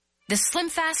The Slim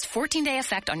Fast 14-day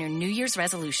effect on your New Year's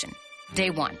resolution. Day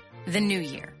 1, the new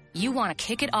year. You want to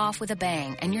kick it off with a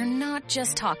bang, and you're not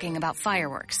just talking about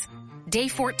fireworks. Day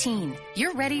 14,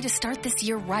 you're ready to start this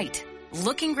year right,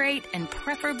 looking great and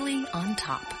preferably on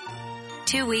top.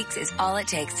 2 weeks is all it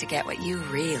takes to get what you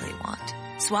really want.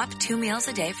 Swap 2 meals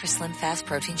a day for Slim Fast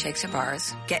protein shakes or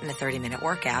bars, get in a 30-minute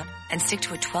workout, and stick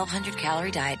to a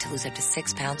 1,200-calorie diet to lose up to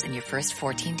 6 pounds in your first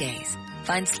 14 days.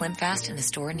 Find Slim Fast in a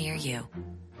store near you.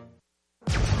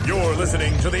 You're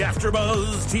listening to the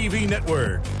AfterBuzz TV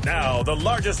Network, now the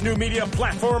largest new media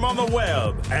platform on the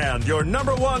web, and your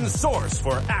number one source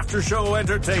for after-show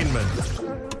entertainment.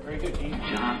 Very good, Dean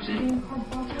Johnson.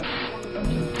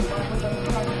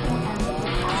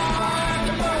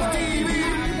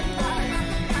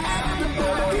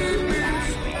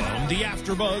 The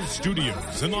AfterBuzz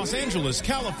Studios in Los Angeles,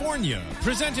 California.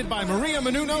 Presented by Maria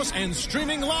Menounos and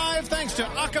streaming live thanks to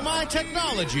Akamai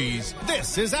Technologies.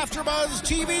 This is AfterBuzz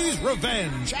TV's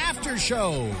Revenge After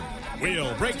Show.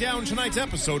 We'll break down tonight's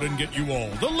episode and get you all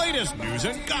the latest news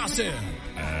and gossip.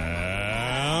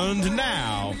 And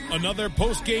now, another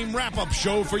post-game wrap-up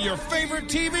show for your favorite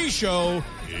TV show.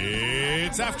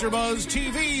 It's AfterBuzz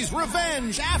TV's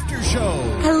Revenge After Show.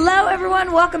 Hello,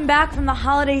 everyone. Welcome back from the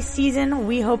holiday season.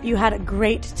 We hope you had a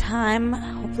great time,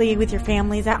 hopefully with your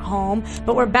families at home.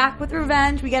 But we're back with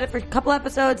Revenge. We get it for a couple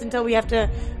episodes until we have to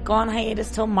go on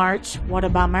hiatus till March. What a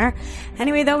bummer.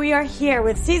 Anyway, though, we are here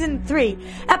with Season 3,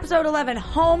 Episode 11,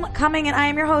 Homecoming, and I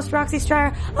am your host, Roxy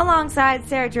Stryer, alongside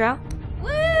Sarah Jarrell.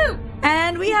 Woo!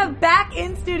 And we have back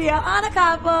in studio Anna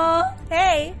Couple.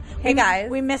 Hey. Hey, guys.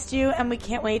 We missed you, and we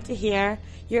can't wait to hear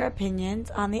your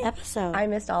opinions on the episode. I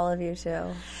missed all of you, too.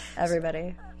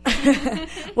 Everybody.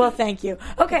 Well, thank you.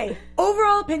 Okay,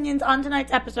 overall opinions on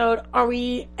tonight's episode. Are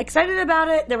we excited about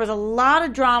it? There was a lot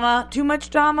of drama. Too much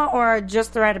drama, or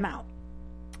just the right amount?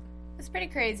 It's pretty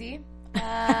crazy.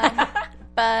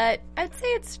 But I'd say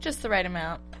it's just the right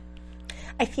amount.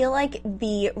 I feel like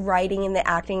the writing and the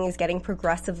acting is getting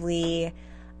progressively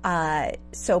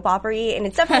soap opera-y, and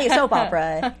it's definitely a soap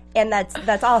opera, and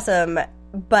that's awesome.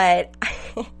 But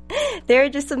there are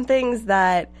just some things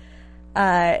that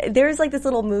there's like this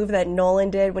little move that Nolan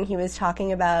did when he was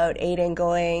talking about Aiden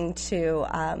going to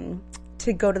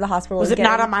go to the hospital. Was it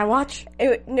not on my watch?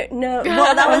 No.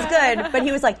 Well, that was good, but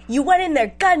he was like, "You went in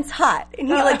there, guns hot," and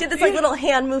he like did this like little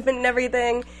hand movement and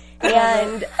everything.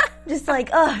 And just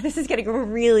like, this is getting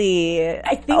really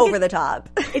over the top.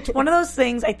 It's one of those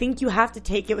things, I think you have to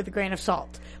take it with a grain of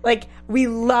salt. Like, we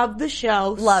love the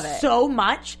show so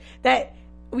much that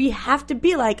we have to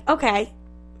be like, okay,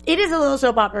 it is a little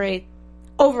soap opera,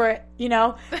 over it, you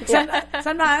know?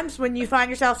 Sometimes when you find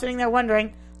yourself sitting there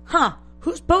wondering,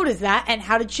 whose boat is that and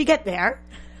how did she get there?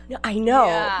 I know,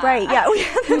 right? Yeah,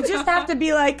 we just have to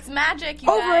be like, it's magic,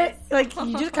 you over guys. it. Like,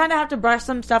 you just kind of have to brush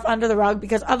some stuff under the rug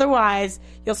because otherwise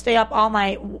you'll stay up all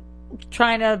night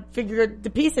trying to figure the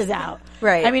pieces out.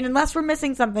 Right. I mean, unless we're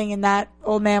missing something and that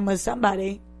old man was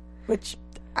somebody, which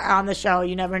on the show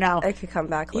you never know. It could come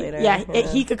back later.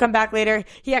 He could come back later.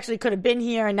 He actually could have been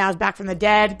here and now is back from the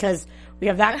dead because we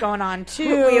have that going on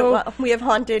too. we have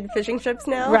haunted fishing ships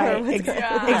now. Right,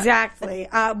 exactly.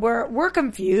 We're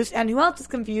confused, and who else is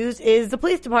confused is the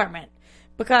police department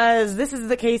because this is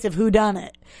the case of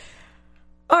whodunit.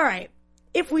 All right,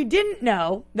 if we didn't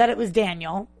know that it was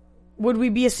Daniel, would we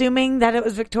be assuming that it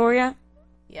was Victoria?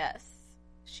 Yes,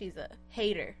 she's a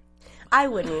hater. I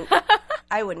wouldn't.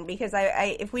 I wouldn't because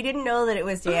I if we didn't know that it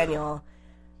was Daniel,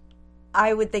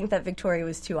 I would think that Victoria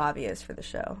was too obvious for the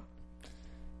show.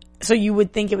 So you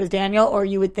would think it was Daniel, or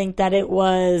you would think that it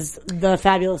was the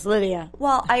fabulous Lydia?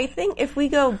 Well, I think if we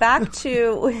go back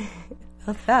to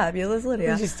a fabulous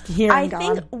Lydia, I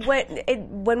think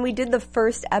when we did the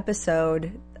first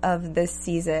episode of this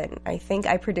season, I think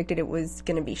I predicted it was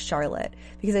going to be Charlotte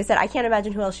because I said I can't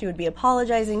imagine who else she would be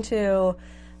apologizing to.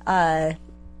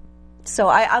 So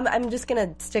I'm just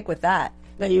going to stick with that.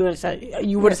 That you would have said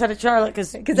it Charlotte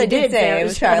because I did say it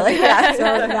was Charlotte. Yeah. So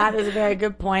that is a very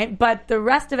good point. But the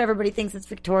rest of everybody thinks it's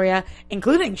Victoria,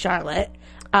 including Charlotte.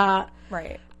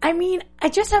 Right. I mean, I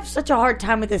just have such a hard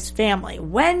time with this family.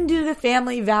 When do the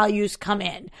family values come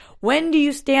in? When do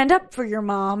you stand up for your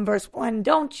mom versus when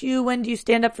don't you? When do you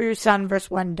stand up for your son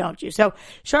versus when don't you? So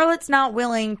Charlotte's not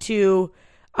willing to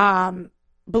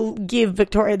give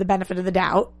Victoria the benefit of the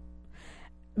doubt.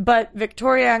 But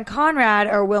Victoria and Conrad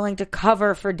are willing to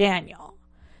cover for Daniel.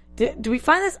 Do we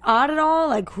find this odd at all?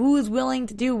 Like, who is willing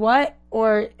to do what?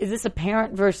 Or is this a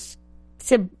parent versus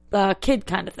kid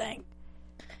kind of thing?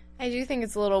 I do think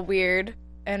it's a little weird.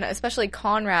 And especially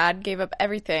Conrad gave up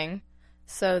everything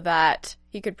so that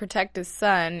he could protect his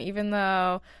son, even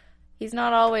though he's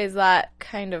not always that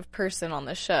kind of person on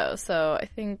the show. So I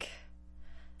think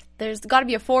there's got to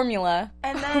be a formula.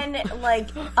 And then, like,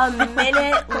 a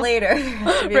minute later,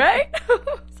 right?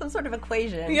 Some sort of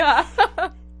equation. Yeah.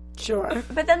 Sure.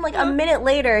 But then, like, a minute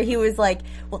later, he was like,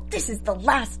 well, this is the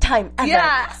last time ever.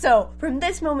 Yeah. So, from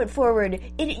this moment forward,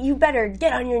 you better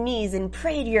get on your knees and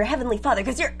pray to your heavenly father,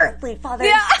 because your earthly father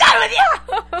is done with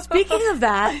you! Speaking of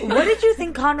that, what did you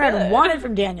think Conrad wanted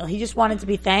from Daniel? He just wanted to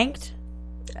be thanked?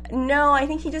 No, I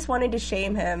think he just wanted to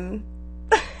shame him.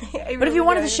 But if he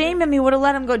wanted to shame him, he would have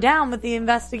let him go down with the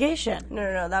investigation.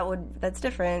 No, that's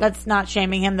different. That's not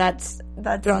shaming him, that's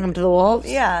throwing him to the wolves.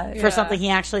 Yeah. For something he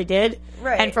actually did.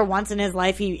 Right. And for once in his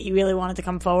life, he really wanted to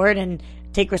come forward and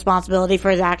take responsibility for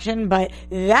his action, but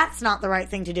that's not the right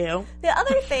thing to do. The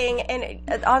other thing,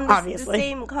 and on the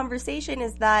same conversation,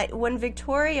 is that when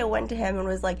Victoria went to him and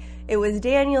was like, it was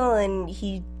Daniel and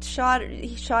he shot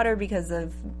her because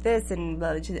of this and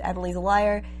Emily's a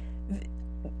liar,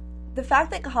 the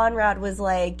fact that Conrad was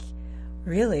like,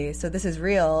 really? So this is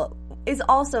real? Is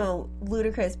also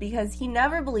ludicrous because he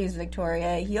never believes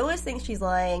Victoria. He always thinks she's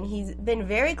lying. He's been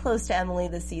very close to Emily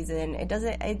this season. It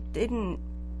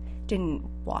didn't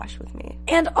wash with me.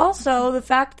 And also the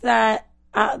fact that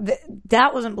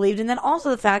that wasn't believed, and then also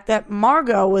the fact that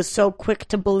Margot was so quick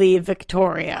to believe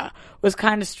Victoria was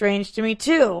kind of strange to me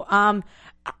too. I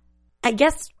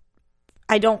guess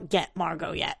I don't get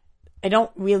Margot yet. I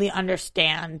don't really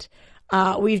understand.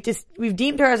 We've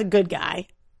deemed her as a good guy,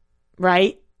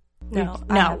 right? No.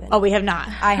 I haven't. Oh, we have not.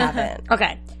 I haven't.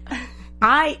 Okay.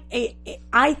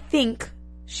 I think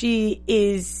she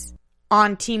is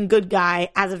on team good guy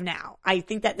as of now. I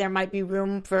think that there might be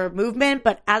room for movement,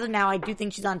 but as of now, I do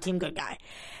think she's on team good guy.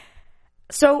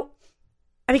 So,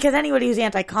 because anybody who's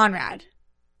anti-Conrad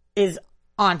is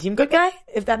on team good guy,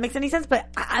 if that makes any sense. But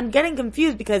I'm getting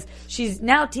confused because she's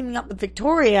now teaming up with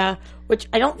Victoria, which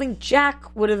I don't think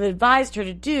Jack would have advised her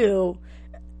to do.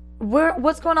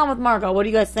 What's going on with Margot? What are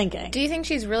you guys thinking? Do you think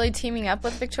she's really teaming up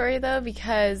with Victoria, though?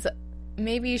 Because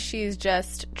maybe she's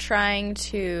just trying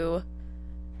to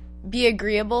be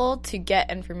agreeable to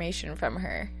get information from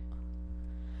her.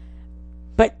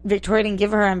 But Victoria didn't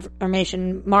give her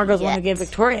information. Margot's the one who gave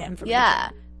Victoria information. Yeah,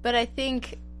 but I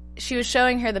think she was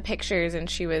showing her the pictures and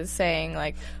she was saying,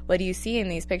 like, what do you see in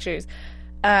these pictures?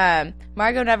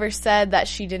 Margot never said that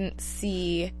she didn't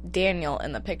see Daniel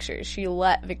in the pictures. She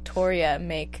let Victoria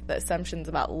make the assumptions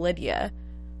about Lydia.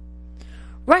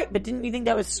 Right, but didn't you think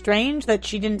that was strange that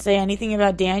she didn't say anything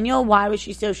about Daniel? Why was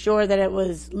she so sure that it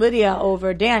was Lydia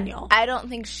over Daniel? I don't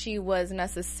think she was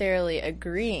necessarily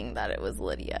agreeing that it was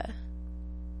Lydia.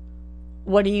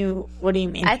 What do you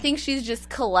mean? I think she's just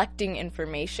collecting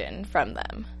information from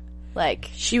them. Like,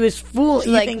 she was fooled.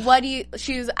 Like,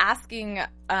 she was asking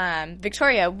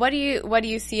Victoria, what do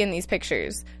you see in these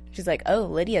pictures? She's like, oh,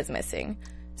 Lydia's missing.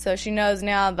 So she knows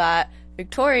now that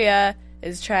Victoria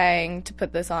is trying to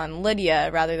put this on Lydia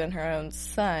rather than her own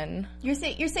son. You're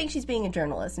saying she's being a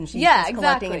journalist and she's just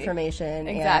collecting information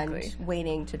and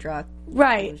waiting to draw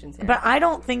conclusions here. But I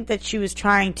don't think that she was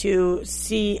trying to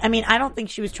see. I mean, I don't think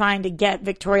she was trying to get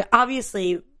Victoria.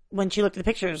 Obviously, when she looked at the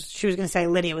pictures, she was going to say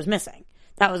Lydia was missing.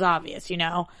 That was obvious, you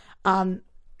know?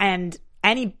 And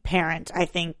any parent, I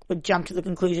think, would jump to the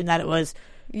conclusion that it was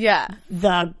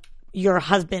your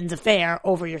husband's affair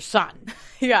over your son.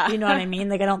 Yeah. You know what I mean?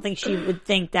 Like, I don't think she would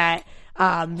think that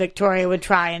Victoria would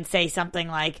try and say something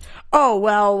like, oh,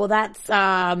 well, that's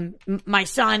my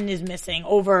son is missing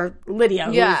over Lydia,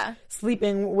 who's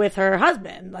sleeping with her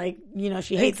husband. Like, you know,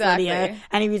 she hates Lydia.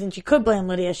 Any reason she could blame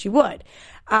Lydia, she would.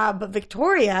 But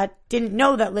Victoria didn't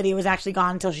know that Lydia was actually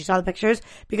gone until she saw the pictures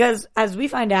because, as we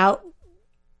find out,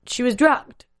 she was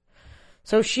drugged.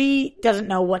 So she doesn't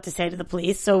know what to say to the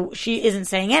police, so she isn't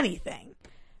saying anything.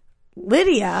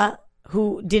 Lydia,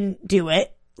 who didn't do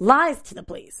it, lies to the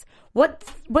police.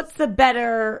 What's the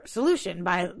better solution?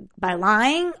 By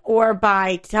lying or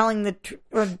by telling the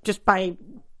or just by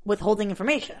withholding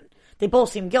information? They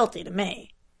both seem guilty to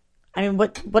me. I mean,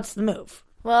 what's the move?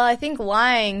 Well, I think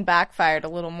lying backfired a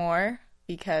little more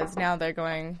because now they're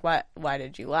going, why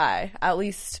did you lie? At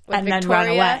least with Victoria. And then run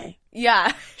away.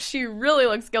 Yeah, she really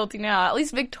looks guilty now. At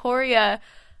least Victoria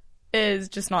is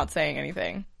just not saying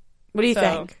anything. What do you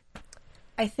think?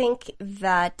 I think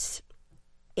that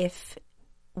if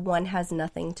one has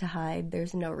nothing to hide,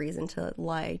 there's no reason to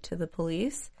lie to the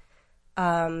police.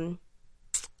 However,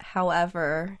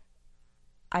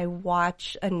 I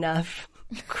watch enough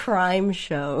crime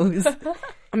shows.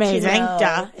 Amazing.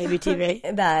 Duh.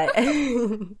 ABTV. That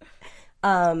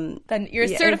then you're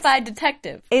a certified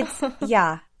detective.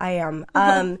 I am.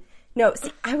 No,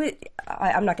 see,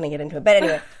 I'm not going to get into it, but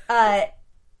anyway,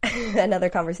 Another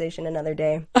conversation, another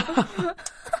day.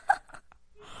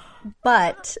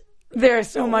 But there's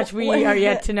so much we are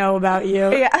yet to know about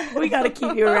you. Yeah. We got to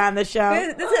keep you around the show.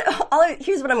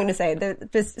 Here's what I'm going to say.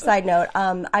 This side note.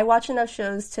 I watch enough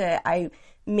shows to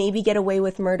maybe get away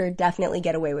with murder, definitely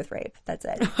get away with rape. That's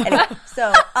it. Anyway,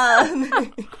 so oh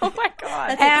my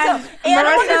god. And I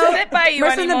don't want to sit by you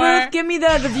Marissa in the anymore. booth, give me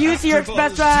the views here at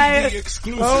Best Buy.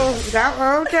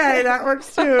 Oh, okay, that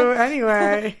works too.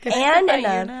 Anyway. And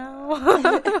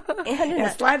enough. And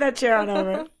enough. Slide that chair on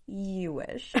over. You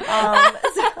wish.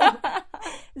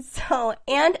 So,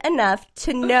 and enough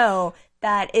to know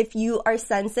that if you are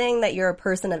sensing that you're a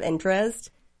person of interest,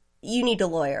 you need to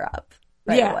lawyer up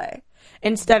right away.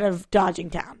 Instead of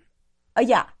dodging town.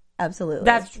 Yeah, absolutely.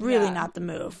 That's really not the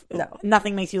move. No.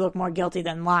 Nothing makes you look more guilty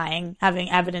than lying,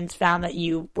 having evidence found that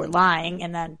you were lying,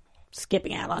 and then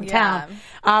skipping out on town.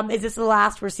 Is this the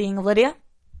last we're seeing of Lydia?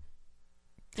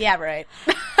 Yeah, right.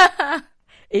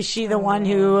 Is she the one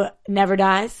who never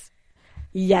dies?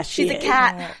 Yes, She's she a is.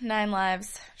 cat. 9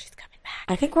 lives. She's coming back.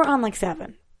 I think we're on like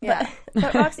 7. Yeah.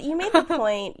 But Roxy, you made the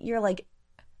point. You're like,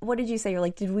 what did you say? You're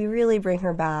like, did we really bring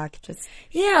her back?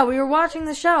 Yeah, we were watching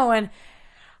the show, and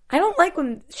I don't like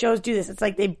when shows do this. It's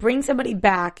like they bring somebody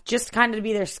back just kind of to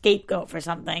be their scapegoat for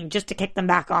something, just to kick them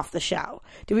back off the show.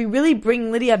 Do we really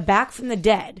bring Lydia back from the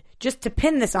dead just to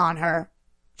pin this on her,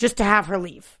 just to have her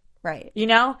leave? Right. You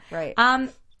know? Right.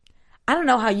 I don't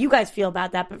know how you guys feel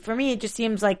about that, but for me, it just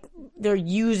seems like they're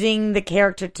using the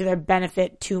character to their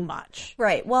benefit too much.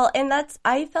 Right. Well, and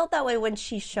I felt that way when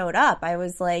she showed up. I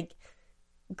was like,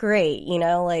 great,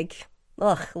 like,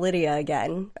 ugh, Lydia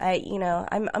again.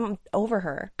 I'm over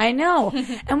her. I know.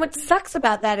 And what sucks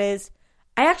about that is,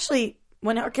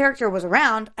 when her character was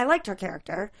around, I liked her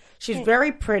character. She's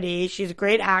very pretty. She's a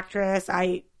great actress.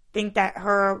 I think that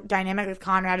her dynamic with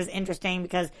Conrad is interesting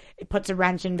because it puts a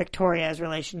wrench in Victoria's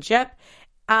relationship.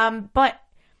 But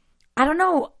I don't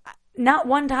know. Not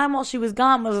one time while she was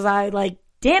gone was I like,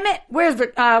 damn it,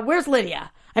 where's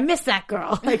Lydia? I miss that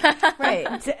girl. Like,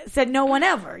 right. Said no one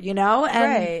ever, And,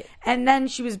 right. And then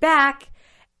she was back,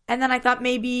 and then I thought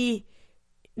maybe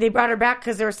they brought her back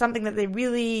because there was something that they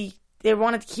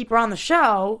wanted to keep her on the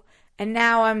show. And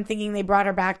now I'm thinking they brought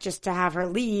her back just to have her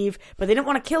leave, but they didn't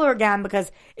want to kill her again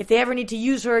because if they ever need to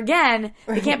use her again,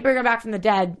 they can't bring her back from the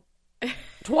dead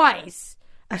twice.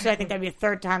 Actually, I think that'd be a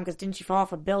third time because didn't she fall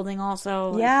off a building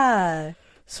also? Yeah.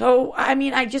 So, I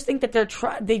mean, I just think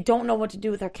that they don't know what to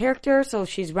do with her character, so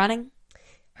she's running.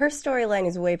 Her storyline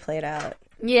is way played out.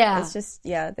 Yeah. It's just,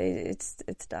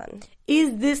 it's done.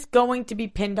 Is this going to be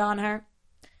pinned on her?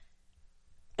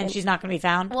 And she's not going to be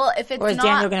found? Well, if it's or is not,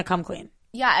 Daniel going to come clean?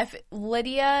 Yeah, if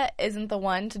Lydia isn't the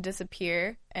one to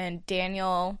disappear and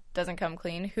Daniel doesn't come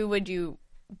clean, who would you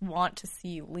want to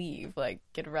see leave? Like,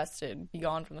 get arrested, be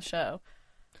gone from the show?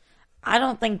 I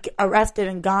don't think arrested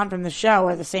and gone from the show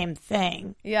are the same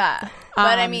thing. Yeah.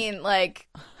 But I mean, like,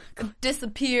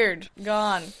 disappeared,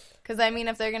 gone. Because, I mean,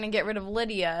 if they're going to get rid of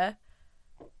Lydia,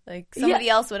 like, somebody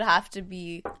else would have to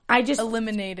be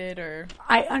eliminated or...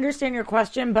 I understand your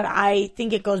question, but I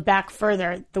think it goes back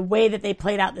further. The way that they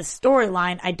played out this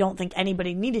storyline, I don't think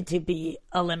anybody needed to be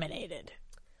eliminated.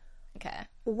 Okay.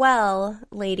 Well,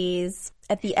 ladies,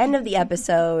 at the end of the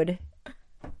episode...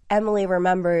 Emily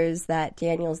remembers that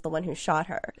Daniel's the one who shot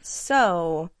her.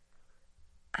 So,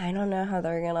 I don't know how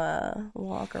they're gonna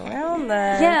walk around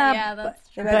that. Yeah, that's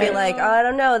true. They might be like, oh, I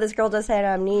don't know, this girl just had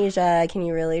amnesia. Can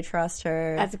you really trust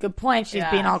her? That's a good point. She's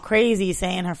being all crazy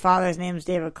saying her father's name's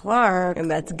David Clark.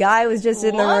 And that guy was just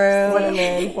in the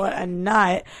room. What a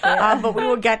nut. Yeah. But we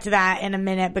will get to that in a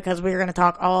minute because we're going to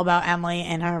talk all about Emily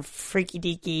and her freaky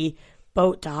deaky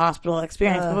boat to hospital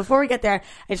experience. But before we get there,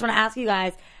 I just want to ask you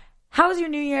guys, how was your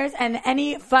New Year's and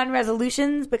any fun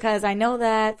resolutions? Because I know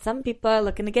that some people are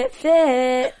looking to get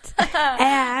fit.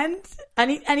 And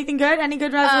anything good? Any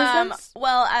good resolutions?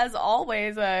 Well, as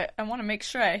always, I want to make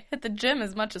sure I hit the gym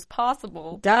as much as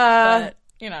possible. Duh.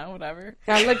 But, whatever.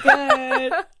 Gotta look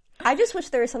good. I just wish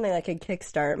there was something that could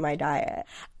kickstart my diet.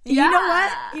 Yeah.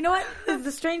 You know what? There's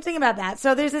a strange thing about that.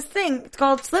 So there's this thing, it's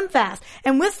called Slim Fast.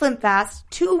 And with Slim Fast,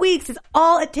 2 weeks is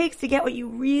all it takes to get what you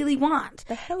really want.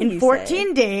 The hell in you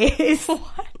 14 days,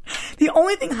 the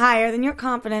only thing higher than your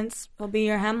confidence will be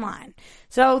your hemline.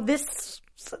 So this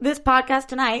podcast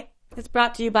tonight is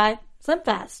brought to you by Slim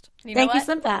Fast. Thank you,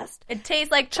 Slim Fast. It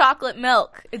tastes like chocolate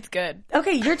milk. It's good.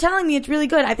 Okay, you're telling me it's really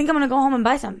good. I think I'm going to go home and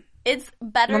buy some. It's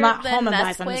better well, not than home and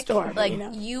buy some in the Nesquik. store, Like,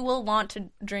 you will want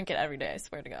to drink it every day, I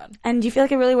swear to God. And do you feel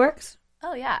like it really works?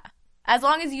 Oh, yeah. As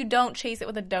long as you don't chase it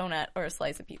with a donut or a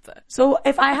slice of pizza. So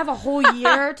if I have a whole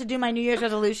year to do my New Year's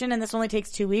resolution and this only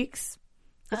takes 2 weeks,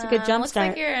 That's a good jump looks start.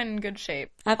 like you're in good shape.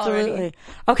 Absolutely. already.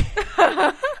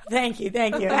 Okay. Thank you.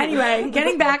 Anyway,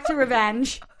 getting back to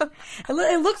revenge.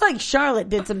 It looks like Charlotte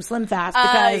did some Slim Fast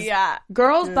because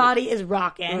girl's body is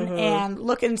rocking and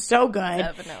looking so good.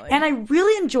 Definitely. And I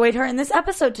really enjoyed her in this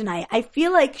episode tonight. I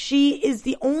feel like she is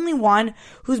the only one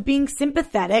who's being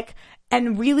sympathetic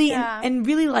and really and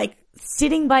really like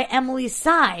sitting by Emily's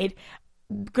side.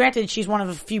 Granted, she's one of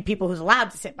a few people who's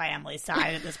allowed to sit by Emily's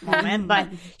side at this moment, but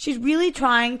she's really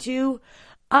trying to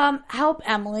help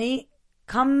Emily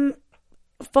come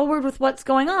forward with what's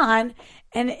going on,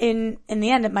 and in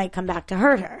the end, it might come back to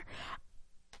hurt her.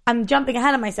 I'm jumping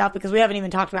ahead of myself because we haven't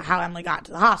even talked about how Emily got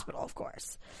to the hospital, of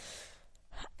course.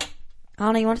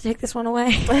 Anna, you want to take this one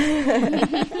away?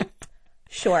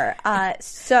 Sure. Thank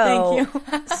you.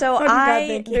 So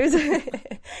thank you.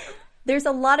 There's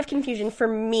a lot of confusion for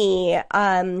me,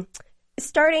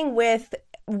 starting with,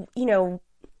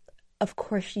 of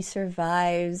course she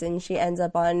survives and she ends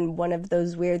up on one of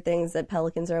those weird things that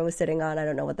pelicans are always sitting on. I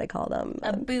don't know what they call them.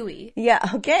 A buoy. Yeah,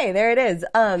 okay, there it is.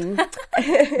 And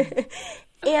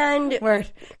Word.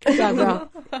 Good job,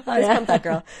 girl. Let's pump that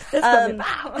girl.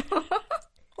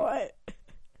 What?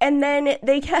 And then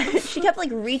she kept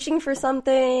like reaching for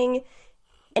something,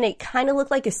 and it kind of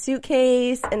looked like a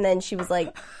suitcase, and then she was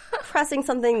like pressing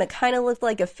something that kind of looked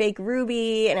like a fake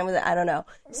ruby, and it was, I don't know.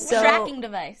 So, tracking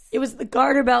device. It was the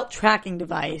garter belt tracking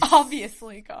device.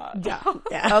 Obviously, God.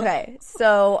 Yeah. Okay,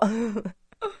 so,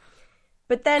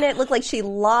 but then it looked like she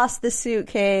lost the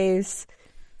suitcase,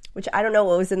 which I don't know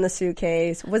what was in the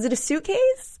suitcase. Was it a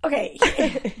suitcase? Okay.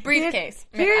 Briefcase.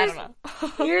 I don't know.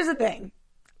 Here's the thing.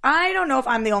 I don't know if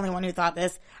I'm the only one who thought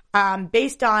this.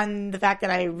 Based on the fact that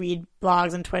I read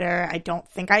blogs and Twitter, I don't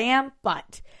think I am,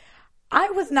 but I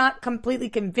was not completely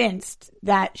convinced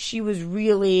that she was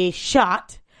really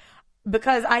shot,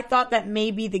 because I thought that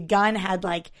maybe the gun had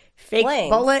like fake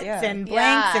bullets and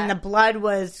blanks, and the blood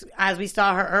was, as we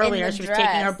saw her earlier, she was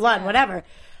taking her blood, whatever.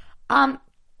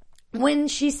 When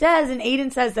she says, and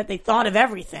Aiden says that they thought of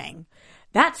everything,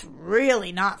 that's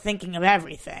really not thinking of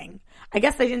everything. I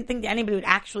guess they didn't think that anybody would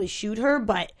actually shoot her,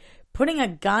 but putting a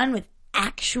gun with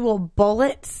actual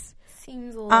bullets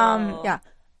seems a little...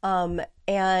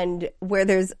 And where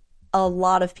there's a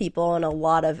lot of people and a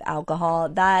lot of alcohol,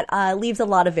 that leaves a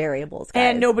lot of variables, guys.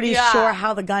 And nobody's sure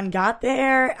how the gun got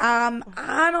there.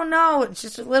 I don't know. It's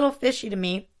just a little fishy to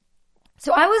me.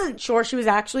 So I wasn't sure she was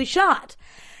actually shot.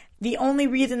 The only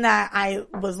reason that I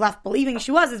was left believing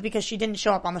she was is because she didn't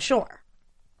show up on the shore.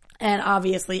 And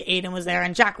obviously Aiden was there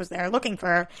and Jack was there looking for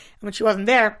her. And when she wasn't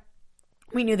there,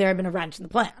 we knew there had been a wrench in the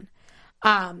plan.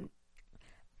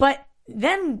 But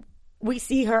then we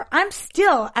see her. I'm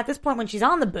still, at this point when she's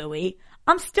on the buoy,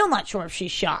 I'm still not sure if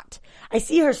she's shot. I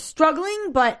see her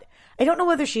struggling, but I don't know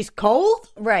whether she's cold.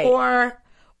 Right.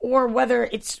 Or whether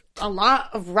it's a lot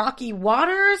of rocky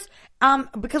waters.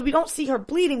 Because we don't see her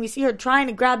bleeding. We see her trying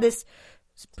to grab this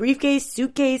briefcase,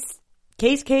 suitcase,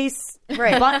 case,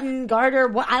 button,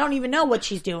 garter. I don't even know what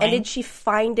she's doing. And did she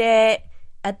find it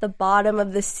at the bottom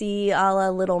of the sea, a la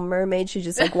Little Mermaid? She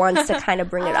just like wants to kind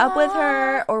of bring it up with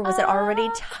her, or was it already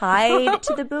tied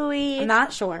to the buoy? I'm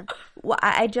not sure. Well,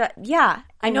 I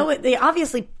know they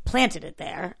obviously planted it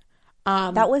there.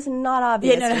 That was not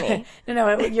obvious to me.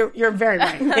 No, you're very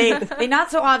right. They not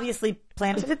so obviously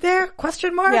planted it there?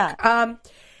 Question mark. Yeah.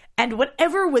 And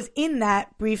whatever was in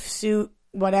that brief suit,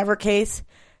 whatever case,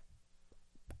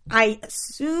 I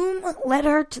assume led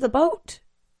her to the boat.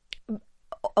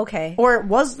 Okay. Or it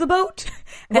was the boat.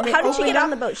 Well, how did she get on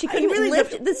the boat? She couldn't really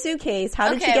lift the suitcase. How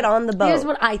did she get on the boat? Here's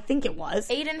what I think it was.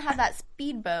 Aiden had that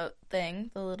speedboat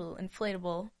thing, the little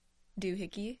inflatable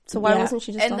doohickey. So why wasn't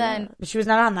she just on that? But she was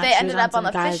not on that. They ended up on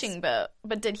the fishing boat.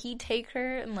 But did he take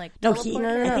her and like teleport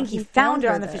her? I think he found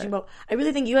her on the fishing boat. I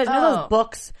really think you guys know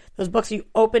those books you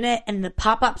open it and the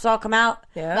pop-ups all come out?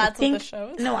 Yeah. That's what the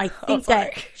show is? No, I think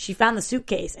that she found the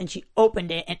suitcase and she opened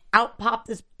it and out popped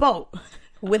this boat.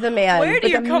 With a man. Where do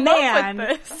you come up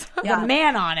with this? The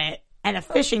man on it and a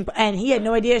fishing, and he had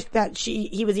no idea that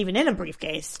he was even in a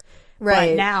briefcase. Right.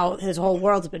 But now his whole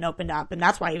world's been opened up, and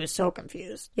that's why he was so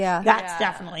confused. Yeah. That's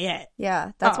definitely it.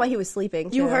 Yeah. That's why he was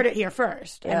sleeping, too. You heard it here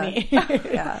first. Yeah. I mean,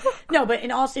 yeah. No, but in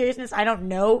all seriousness, I don't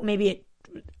know. Maybe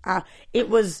it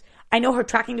was, I know her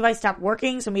tracking device stopped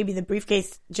working, so maybe the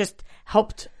briefcase just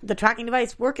helped the tracking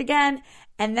device work again.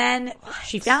 And then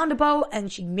she found a boat,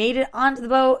 and she made it onto the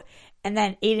boat. And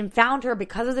then Aiden found her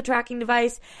because of the tracking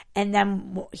device, and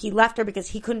then he left her because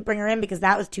he couldn't bring her in because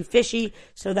that was too fishy.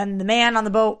 So then the man on the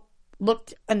boat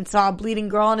looked and saw a bleeding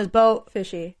girl on his boat.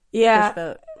 Fishy. Yeah. Fish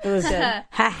boat. It was good. Ha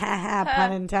ha ha,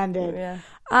 pun intended. Yeah.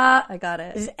 I got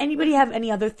it. Does anybody have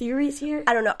any other theories here?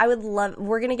 I don't know. I would love,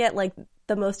 we're going to get like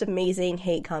the most amazing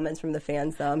hate comments from the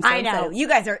fans, though. I'm so I know. excited. You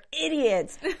guys are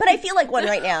idiots. But I feel like one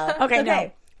right now. Okay,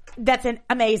 no. That's an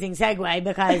amazing segue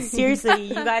because seriously,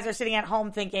 you guys are sitting at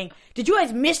home thinking, did you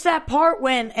guys miss that part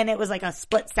when, and it was like a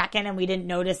split second and we didn't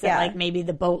notice that like maybe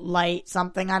the boat light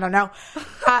something, I don't know.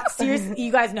 Seriously,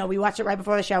 you guys know we watched it right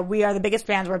before the show. We are the biggest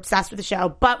fans. We're obsessed with the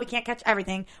show, but we can't catch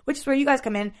everything, which is where you guys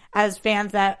come in as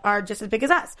fans that are just as big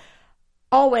as us.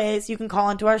 Always, you can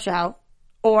call into our show,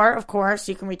 or of course,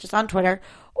 you can reach us on Twitter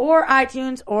or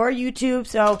iTunes or YouTube.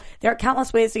 So there are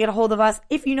countless ways to get a hold of us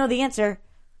if you know the answer.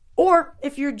 Or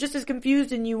if you're just as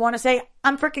confused and you want to say,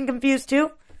 I'm freaking confused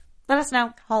too, let us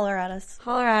know. Holler at us.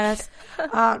 Holler at us.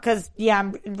 Because,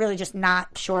 I'm really just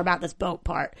not sure about this boat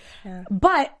part. Yeah.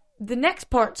 But the next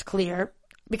part's clear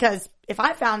because if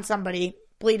I found somebody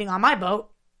bleeding on my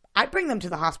boat, I'd bring them to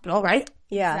the hospital, right?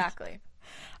 Yeah. Exactly.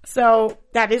 So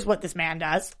that is what this man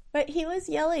does. But he was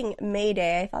yelling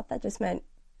Mayday. I thought that just meant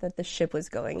that the ship was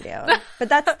going down. But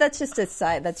that's just a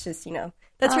side. That's just,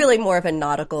 that's really more of a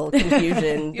nautical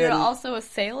confusion. You're also a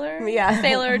sailor? Yeah.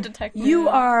 Sailor detective. You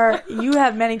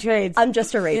have many trades. I'm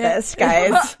just a rapist,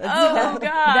 guys. Oh, God.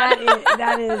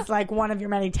 That is like one of your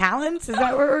many talents? Is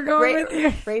that where we're going with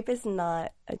here? Rape is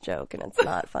not a joke, and it's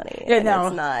not funny. Yeah, and no.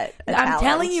 It's not a I'm talent.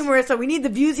 telling you, Marissa, we need the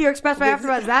views here expressed by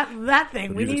AfterBuzz. That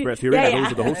thing. The views expressed here are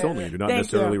those of the host only and do not Thank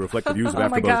necessarily you. reflect the views of Oh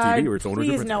my AfterBuzz God. TV or its owners or Please,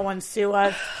 principals. no one sue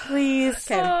us. Please.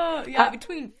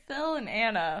 Between Phil and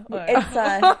Anna.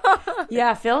 It's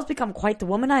Yeah, Phil's become quite the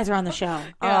womanizer on the show.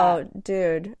 Oh,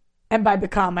 dude. And by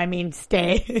become, I mean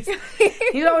stays.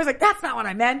 He's always like, that's not what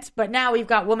I meant. But now we've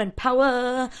got woman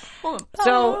power.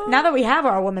 So now that we have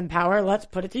our woman power, let's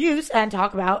put it to use and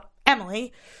talk about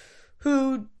Emily,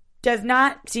 who does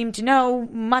not seem to know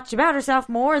much about herself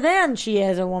more than she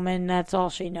is a woman. That's all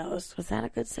she knows. Was that a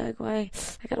good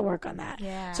segue? I gotta work on that.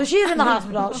 Yeah. So she's in the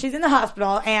hospital. She's in the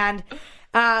hospital, and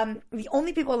the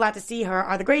only people allowed to see her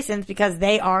are the Graysons because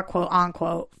they are quote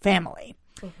unquote family.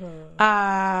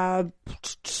 I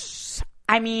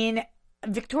mean,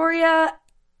 Victoria,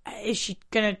 is she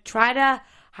gonna try to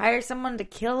hire someone to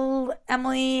kill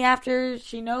Emily after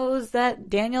she knows that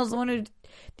Daniel's the one who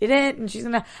did it? And she's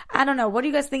gonna, I don't know. What are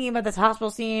you guys thinking about this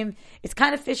hospital scene? It's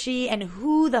kind of fishy. And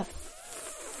who the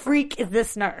freak is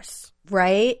this nurse?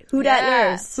 Right? Who that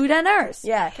nurse? Who that nurse?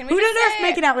 Yeah. Can we Who just that nurse say-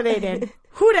 making out with Aiden?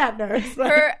 Who that nurse?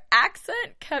 Her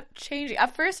accent kept changing.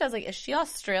 At first, I was like, "Is she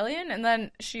Australian?" And then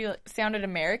she sounded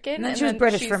American. And then she was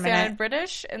British for a minute. Sounded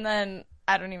British, and then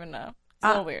I don't even know. It's a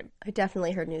little weird. I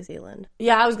definitely heard New Zealand.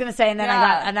 Yeah, I was gonna say, and then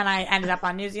I ended up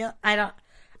on New Zealand.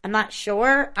 I'm not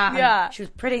sure. She was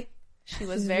pretty. She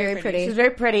was very pretty. She was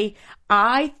very pretty.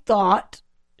 I thought,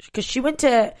 because she went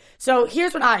to, so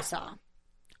here's what I saw.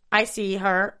 I see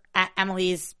her at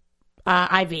Emily's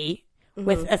IV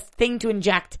with a thing to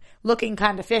inject, looking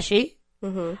kind of fishy.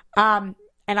 And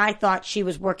I thought she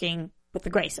was working with the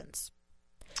Graysons.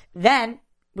 Then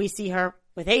we see her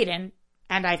with Aiden,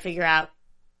 and I figure out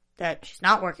that she's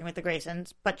not working with the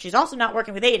Graysons, but she's also not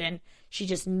working with Aiden. She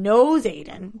just knows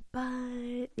Aiden.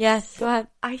 But Yes, go ahead.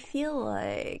 I feel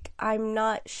like I'm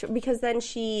not sure because then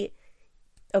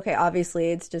okay,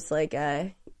 obviously it's just like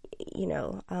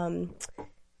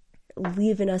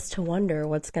leaving us to wonder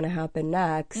what's going to happen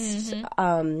next.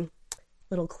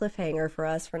 Little cliffhanger for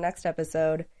us for next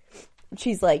episode.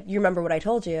 She's like, "You remember what I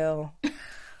told you?"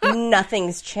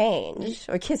 Nothing's changed.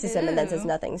 Or kisses him and then says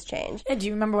nothing's changed. Yeah, do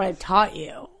you remember what I taught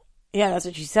you? Yeah, that's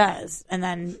what she says. And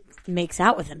then makes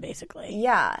out with him, basically.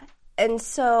 Yeah. And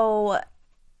so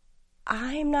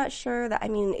I'm not sure that,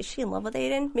 is she in love with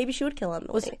Aiden? Maybe she would kill him.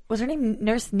 Was her name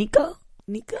Nurse Nika?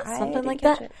 Nika? Something like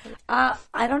that?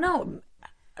 I don't know.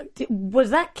 Was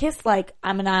that kiss like,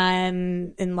 I'm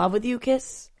in love with you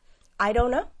kiss? I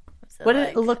don't know. So What did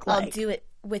it look like? I'll do it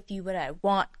with you what I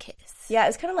want kiss. Yeah,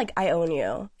 it's kind of like I own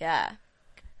you. Yeah.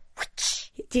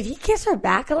 Did he kiss her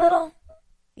back a little?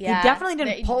 Yeah. He definitely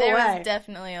didn't pull there away. There was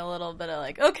definitely a little bit of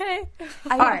like, okay.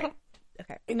 All right.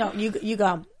 Okay. No, you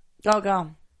go.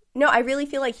 Go. No, I really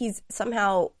feel like he's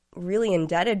somehow really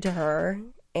indebted to her,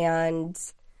 and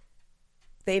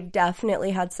they've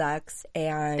definitely had sex,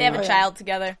 and They have a child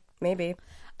together. maybe.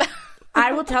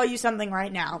 I will tell you something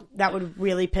right now that would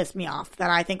really piss me off, that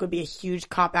I think would be a huge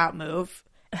cop-out move,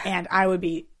 and I would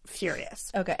be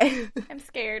furious. Okay. I'm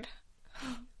scared.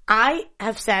 I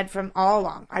have said from all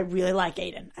along, I really like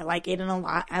Aiden. I like Aiden a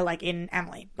lot. I like Aiden and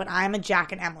Emily. But I'm a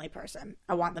Jack and Emily person.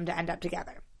 I want them to end up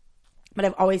together. But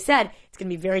I've always said it's going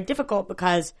to be very difficult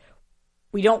because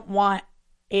we don't want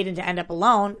Aiden to end up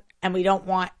alone, and we don't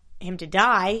want him to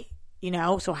die,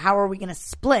 so how are we going to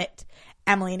split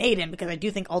Emily and Aiden? Because I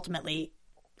do think ultimately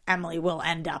Emily will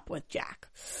end up with Jack.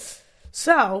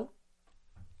 So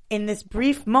in this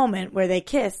brief moment where they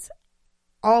kiss,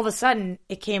 all of a sudden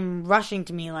it came rushing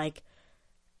to me like,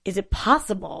 is it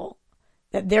possible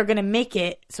that they're going to make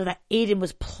it so that Aiden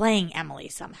was playing Emily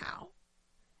somehow?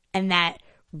 And that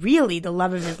really the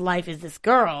love of his life is this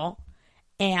girl,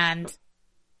 and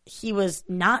he was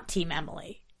not Team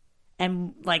Emily.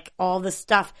 And like all the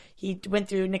stuff he went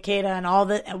through, Nikita and all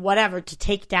the whatever, to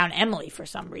take down Emily for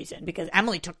some reason, because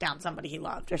Emily took down somebody he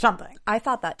loved or something. I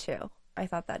thought that too.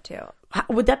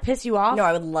 Would that piss you off? No,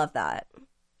 I would love that.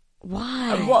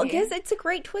 Why? Well, because it's a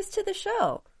great twist to the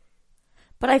show.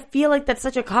 But I feel like that's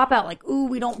such a cop-out. Like, ooh,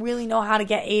 we don't really know how to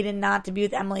get Aiden not to be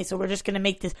with Emily, so we're just going to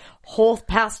make this whole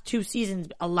past 2 seasons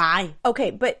a lie.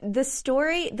 Okay, but the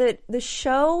story, the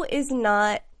show is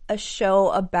not a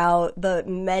show about the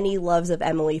many loves of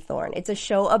Emily Thorne. It's a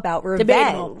show about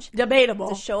revenge. Debatable.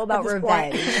 It's a show about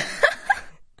revenge.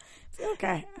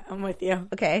 Okay, I'm with you.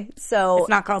 Okay, so... It's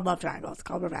not called Love Triangle. It's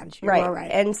called Revenge. You're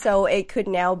right. And so it could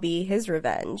now be his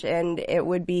revenge, and it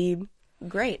would be...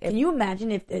 great. Can you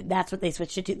imagine if that's what they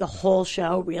switched it to? The whole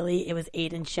show, really, it was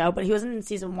Aiden's show, but he wasn't in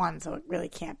season 1, so it really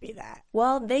can't be that.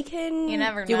 Well, they can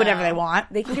do whatever they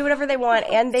want. They can do whatever they want,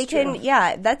 and they can,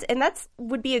 that's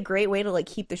would be a great way to like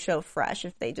keep the show fresh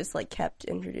if they just like kept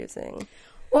introducing.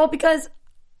 Well, because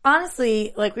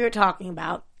honestly, like we were talking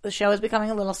about, the show is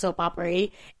becoming a little soap opera-y,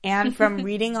 and from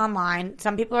reading online,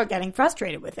 some people are getting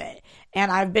frustrated with it.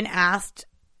 And I've been asked,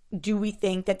 do we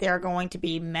think that there are going to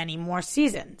be many more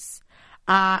seasons?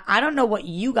 I don't know what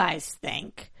you guys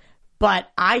think, but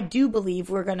I do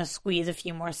believe we're going to squeeze a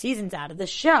few more seasons out of the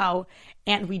show,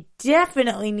 and we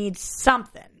definitely need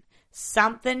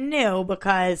something new,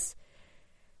 because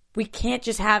we can't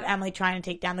just have Emily trying to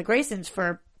take down the Graysons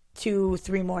for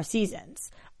 2-3 more seasons.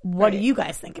 What do you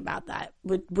guys think about that?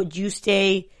 Would you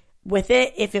stay with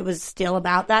it if it was still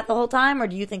about that the whole time, or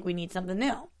do you think we need something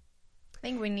new? I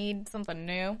think we need something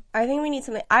new. I think we need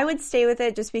something. I would stay with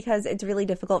it just because it's really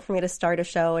difficult for me to start a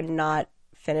show and not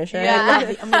finish it. Yeah,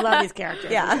 we love these characters.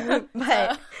 Yeah,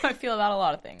 but I feel about a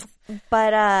lot of things.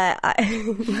 But I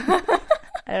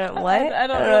don't know what. I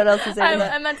don't know what else to say.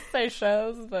 I meant to say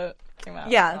shows, but came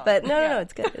out. Yeah, but no,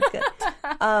 it's good. It's good.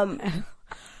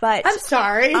 But I'm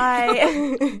sorry.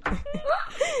 And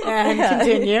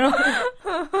continue.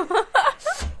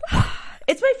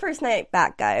 It's my first night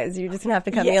back, guys. You're just gonna have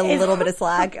to cut me a little bit of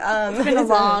slack. It's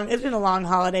been a long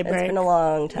holiday break. It's been a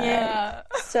long time. Yeah.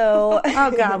 So,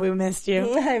 oh God, we missed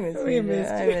you. I missed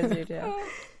you too.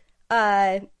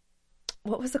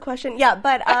 What was the question? Yeah,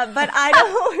 but I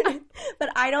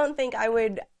don't think I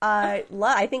would.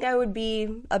 I think I would be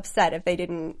upset if they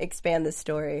didn't expand this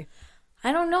story.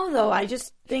 I don't know though. I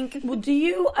just think. Well, do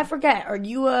you? I forget. Are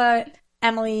you a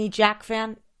Emily Jack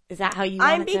fan? Is that how you?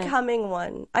 I'm becoming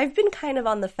one. I've been kind of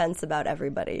on the fence about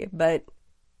everybody, but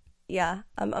yeah,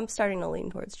 I'm starting to lean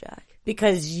towards Jack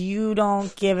because you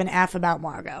don't give an F about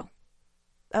Margot.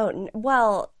 Oh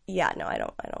well, yeah, no, I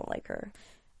don't like her.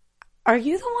 Are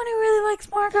you the one who really likes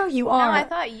Margot? You are. No, I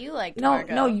thought you liked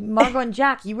Margot. No, Margot and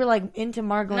Jack. You were like into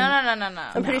Margot. No.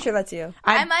 I'm pretty sure that's you.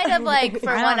 I might have like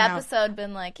for one episode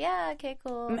been like, yeah, okay,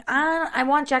 cool. I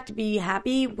want Jack to be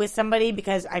happy with somebody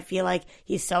because I feel like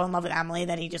he's so in love with Emily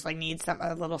that he just like needs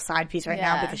a little side piece right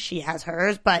now because she has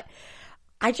hers. But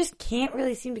I just can't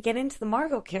really seem to get into the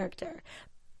Margot character.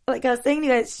 Like I was saying to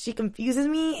you guys, she confuses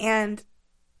me, and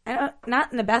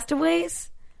not in the best of ways.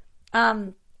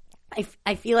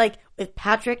 I feel like with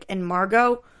Patrick and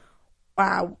Margot,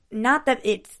 not that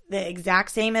it's the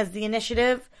exact same as the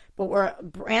Initiative, but we're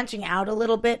branching out a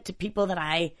little bit to people that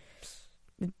I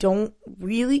don't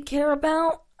really care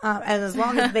about. And as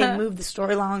long as they move the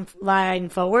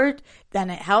storyline forward, then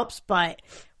it helps. But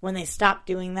when they stop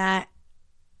doing that,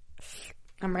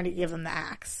 I'm ready to give them the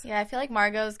axe. Yeah, I feel like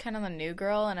Margot's kind of the new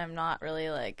girl, and I'm not really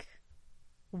like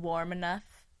warm enough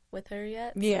with her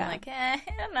yet. So I'm like, I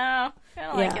don't know. I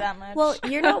don't like it that much. Well,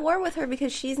 you're not warm with her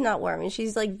because she's not warm. And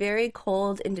she's like very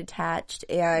cold and detached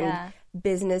and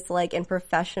business-like and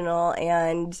professional,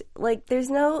 and like there's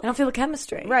no... I don't feel the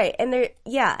chemistry. Right. And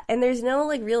there's no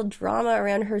like real drama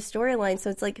around her storyline, so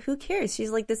it's like, who cares?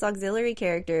 She's like this auxiliary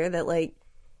character that like...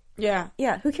 Yeah,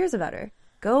 who cares about her?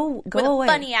 Go with away. With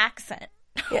a funny accent.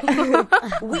 Yeah.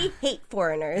 We hate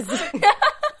foreigners.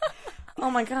 Oh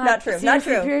my God. Not true. Not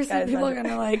true. Guys, people are going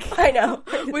to like... I know.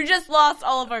 We just lost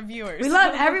all of our viewers. We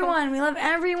love everyone. We love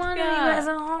everyone. Yeah. You guys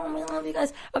at home. We love you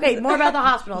guys. Okay, more about the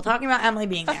hospital. Talking about Emily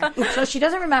being there. So she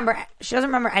doesn't remember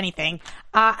anything.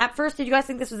 At first, did you guys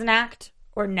think this was an act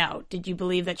or no? Did you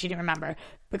believe that she didn't remember?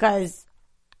 Because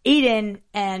Aiden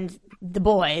and the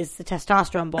boys, the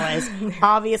testosterone boys,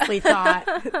 obviously thought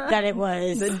that it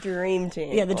was the dream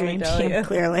team. Yeah, the dream team,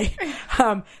 clearly.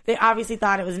 They obviously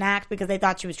thought it was an act because they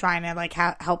thought she was trying to like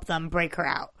help them break her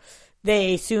out.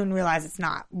 They soon realized it's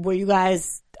not. Were you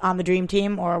guys on the dream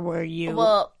team, or were you?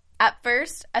 Well, at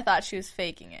first I thought she was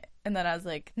faking it, and then I was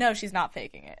like, no, she's not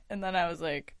faking it. And then I was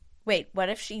like, wait, what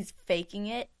if she's faking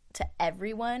it to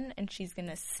everyone and she's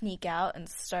gonna sneak out and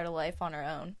start a life on her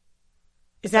own?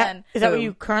 Is that what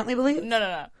you currently believe?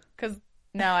 No. Because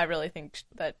now I really think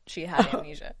that she had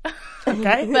amnesia.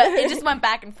 Okay. But it just went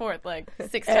back and forth like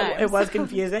 6 times. It was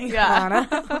confusing. Yeah.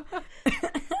 Anna.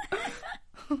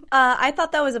 I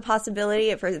thought that was a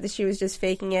possibility at first, that she was just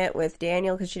faking it with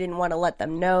Daniel because she didn't want to let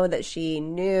them know that she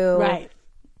knew. Right.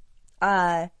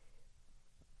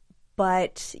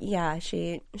 But yeah,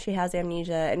 she has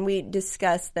amnesia, and we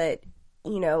discussed that,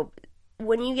 you know,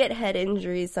 when you get head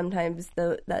injuries, sometimes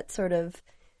that sort of,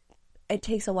 it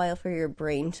takes a while for your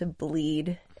brain to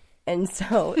bleed, and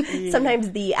so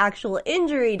sometimes the actual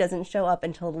injury doesn't show up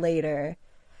until later.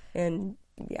 And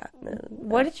yeah,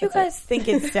 what did you guys think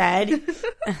it said?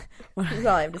 That's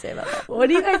all I have to say about that. What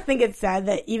do you guys think it said,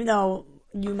 that even though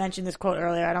you mentioned this quote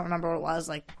earlier, I don't remember what it was,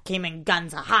 like came in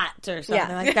guns hot or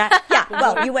something like that? Yeah,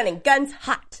 well, you went in guns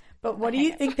hot. But what do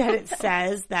you think that it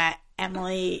says that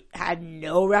Emily had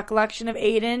no recollection of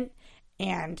Aiden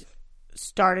and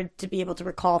started to be able to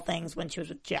recall things when she was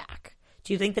with Jack?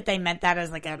 Do you think that they meant that as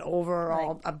like an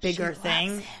overall, like, a bigger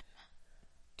thing?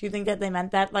 Do you think that they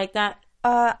meant that like that?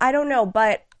 I don't know,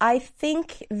 but I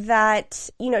think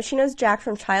that, you know, she knows Jack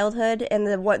from childhood, and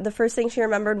the first thing she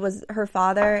remembered was her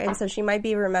father, and so she might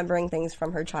be remembering things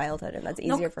from her childhood, and that's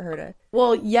easier for her to...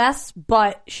 Well, yes,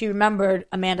 but she remembered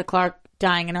Amanda Clark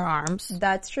dying in her arms.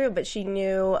 That's true, but she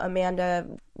knew Amanda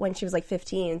when she was like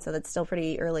 15, so that's still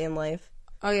pretty early in life.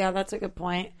 Oh yeah, that's a good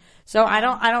point. So I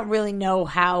don't really know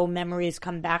how memories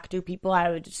come back to people.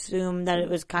 I would assume that it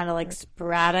was kind of like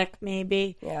sporadic,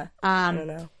 maybe. Yeah, I don't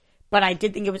know. But I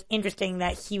did think it was interesting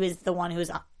that he was the one who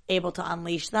was able to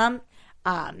unleash them,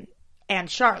 and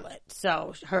Charlotte,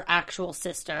 so her actual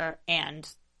sister and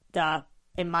the,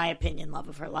 in my opinion, love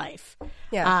of her life.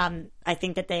 Yeah. I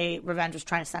think that Revenge was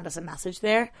trying to send us a message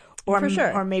there. Or, for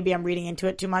sure. Or maybe I'm reading into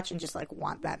it too much and just like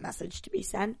want that message to be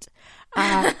sent.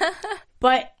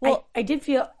 But well, I did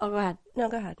feel... Oh, go ahead. No,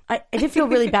 go ahead. I did feel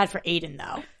really bad for Aiden,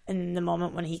 though, in the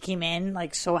moment when he came in,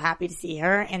 like, so happy to see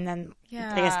her, and then,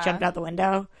 I guess, jumped out the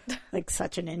window, like,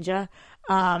 such a ninja.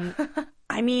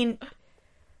 I mean,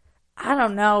 I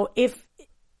don't know. If...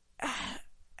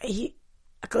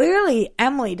 Clearly,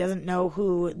 Emily doesn't know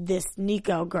who this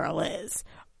Nico girl is,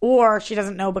 or she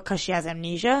doesn't know because she has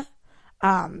amnesia.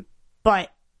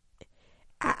 But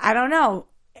I don't know.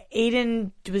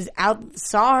 Aiden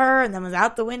saw her and then was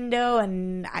out the window,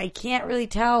 and I can't really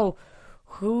tell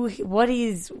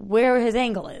where his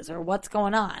angle is or what's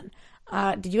going on.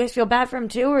 Did you guys feel bad for him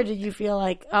too, or did you feel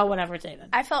like, oh, whatever, it's Aiden?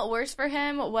 I felt worse for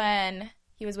him when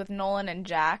he was with Nolan and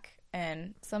Jack,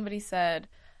 and somebody said,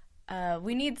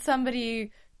 we need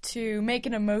somebody to make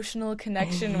an emotional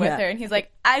connection with her, and he's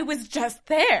like, I was just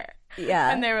there.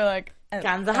 Yeah. And they were like,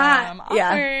 guns hot.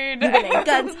 Awkward. Yeah.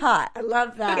 Guns hot. I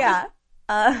love that. Yeah.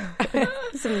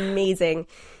 It's amazing.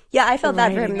 Yeah, I felt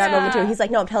bad for him in that moment too. He's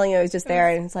like, no, I'm telling you, I was just there.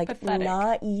 And it's like, pathetic.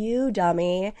 Not you,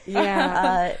 dummy.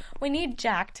 Yeah. We need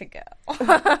Jack to go.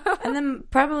 And then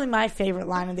probably my favorite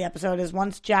line of the episode is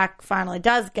once Jack finally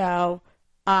does go,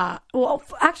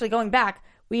 actually going back,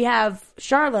 we have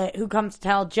Charlotte who comes to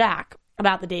tell Jack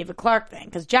about the David Clark thing,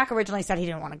 because Jack originally said he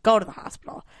didn't want to go to the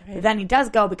hospital. Right. But then he does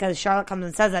go because Charlotte comes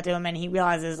and says that to him, and he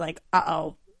realizes, like,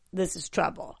 uh-oh, this is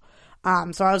trouble.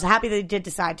 So I was happy that he did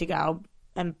decide to go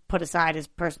and put aside his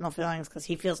personal feelings, because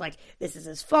he feels like this is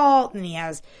his fault, and he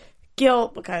has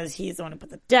guilt because he's the one who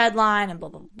put the deadline and blah,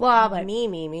 blah, blah. But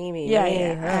me.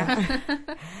 Yeah.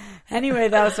 Anyway,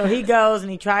 though, so he goes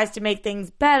and he tries to make things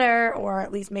better, or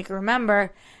at least make her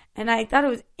remember. And I thought it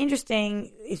was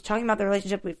interesting. He's talking about the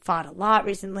relationship. We've fought a lot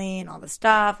recently and all this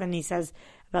stuff. And he says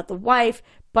about the wife.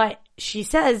 But he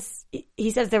says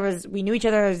we knew each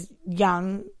other as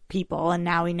young people, and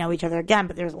now we know each other again.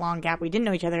 But there was a long gap. We didn't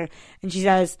know each other. And she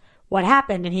says, what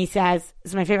happened? And he says,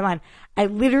 this is my favorite line, I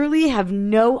literally have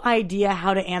no idea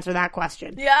how to answer that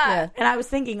question. Yeah. And I was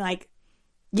thinking, like,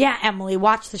 yeah, Emily,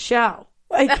 watch the show.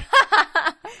 Like,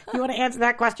 you want to answer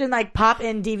that question? Like, pop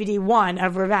in DVD 1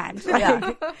 of Revenge. Like,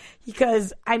 yeah.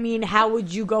 Because, I mean, how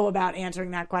would you go about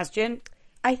answering that question?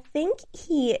 I think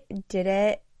he did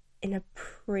it in a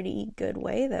pretty good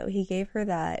way, though. He gave her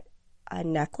that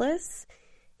necklace.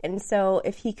 And so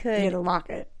if he could... He had a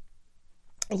locket.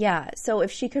 Yeah. So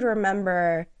if she could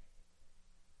remember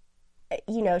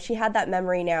you know, she had that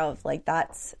memory now of, like,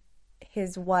 that's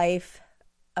his wife,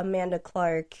 Amanda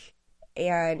Clark,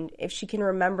 and if she can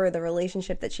remember the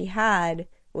relationship that she had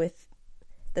with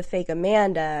the fake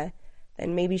Amanda,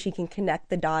 then maybe she can connect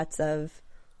the dots of,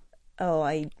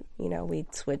 we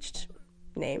switched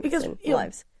names and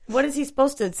lives. What is he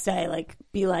supposed to say? Like,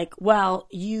 be like, well,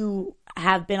 you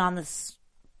have been on this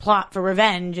plot for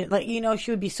revenge. Like, you know,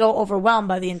 she would be so overwhelmed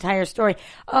by the entire story.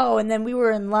 Oh, and then we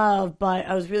were in love, but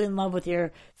I was really in love with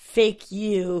your fake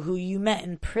you who you met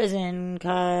in prison,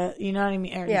 you know what I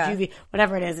mean? Or juvie,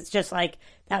 whatever it is. It's just like,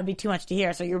 that would be too much to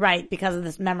hear. So you're right, because of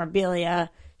this memorabilia,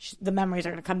 the memories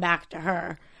are going to come back to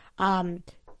her.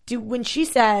 When she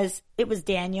says it was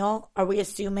Daniel, are we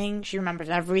assuming she remembers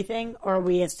everything, or are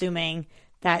we assuming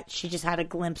that she just had a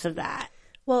glimpse of that?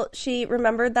 Well, she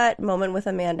remembered that moment with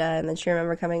Amanda, and then she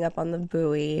remembered coming up on the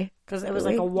buoy. Because it was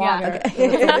like a water,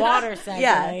 it was a water segue,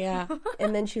 yeah.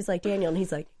 And then she's like, Daniel, and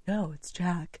he's like, no, it's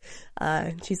Jack.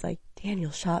 And she's like,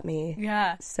 Daniel shot me.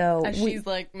 Yeah. So as she's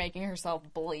like making herself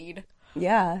bleed.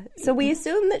 Yeah. So we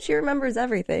assume that she remembers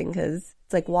everything, because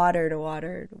it's like water to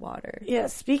water to water. Yeah,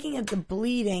 speaking of the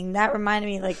bleeding, that reminded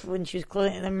me, like, when she was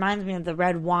closing, it reminds me of the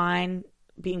red wine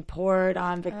being poured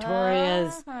on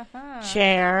Victoria's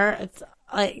chair. It's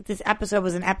like, this episode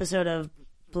was an episode of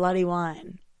bloody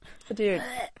wine. Dude,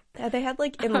 they had,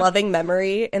 like, in loving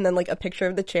memory, and then, like, a picture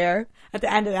of the chair. At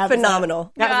the end of the episode.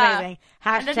 Phenomenal. That was amazing.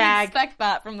 I didn't expect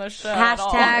that from the show at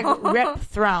all. Hashtag Rip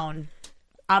Throne.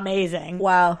 Amazing.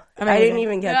 Wow. Amazing. I didn't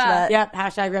even get to that. Yep,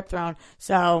 hashtag Rip Throne.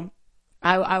 So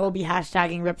I will be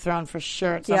hashtagging Rip Throne for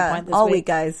sure at some point this all week. week,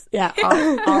 guys. Yeah,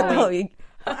 all week.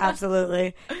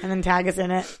 Absolutely. And then tag us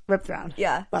in it. Rip Throne.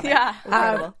 Yeah. Love it. Yeah.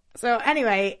 Incredible. So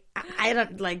anyway,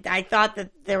 I thought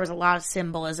that there was a lot of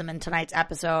symbolism in tonight's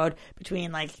episode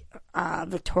between, like,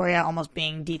 Victoria almost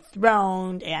being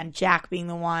dethroned and Jack being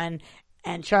the one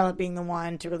and Charlotte being the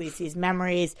one to release these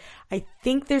memories. I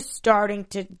think they're starting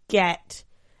to get...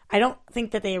 I don't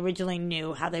think that they originally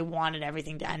knew how they wanted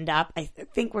everything to end up. I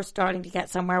think we're starting to get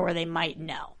somewhere where they might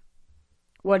know.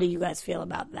 What do you guys feel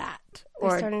about that?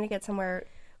 We're starting to get somewhere...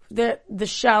 The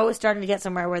show is starting to get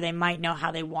somewhere where they might know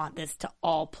how they want this to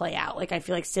all play out. Like, I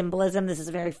feel like symbolism, this is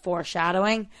very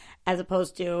foreshadowing, as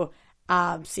opposed to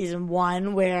season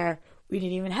 1, where we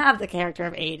didn't even have the character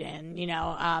of Aiden. You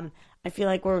know, I feel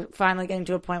like we're finally getting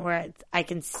to a point where I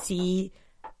can see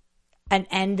an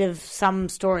end of some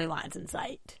storylines in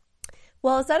sight.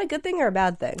 Well, is that a good thing or a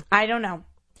bad thing? I don't know.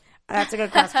 That's a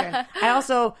good question. I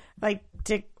also, like,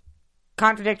 to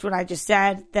contradict what I just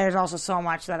said, there's also so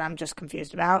much that I'm just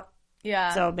confused about.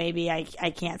 Yeah. So maybe I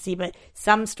can't see, but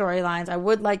some storylines I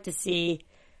would like to see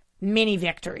mini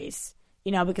victories,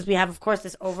 you know, because we have, of course,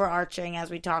 this overarching, as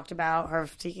we talked about, her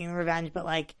seeking revenge, but,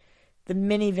 like, the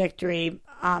mini victory,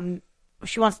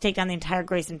 she wants to take down the entire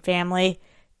Grayson family.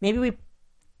 Maybe we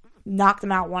knock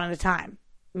them out one at a time.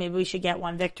 Maybe we should get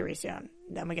one victory soon.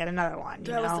 Then we get another one,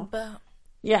 you know?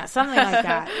 Yeah, something like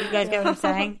that. You guys get what I'm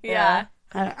saying? Yeah.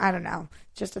 I don't know.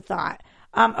 Just a thought.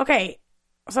 Okay.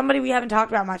 Somebody we haven't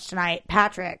talked about much tonight,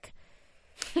 Patrick.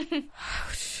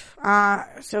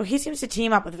 So he seems to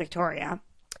team up with Victoria.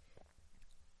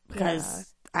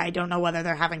 Because I don't know whether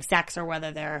they're having sex or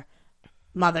whether they're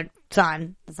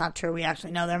mother-son. That's not true. We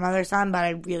actually know they're mother-son, but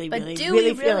I really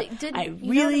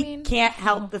can't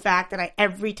help the fact that I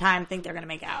every time think they're going to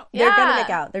make out. Yeah. They're going to make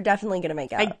out. They're dedefinitely going to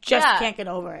make out. I just can't get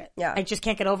over it. Yeah. I just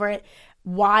can't get over it.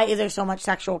 Why is there so much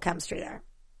sexual chemistry there?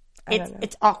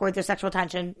 It's awkward. There's sexual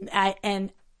tension.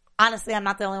 And honestly, I'm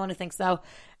not the only one who thinks so.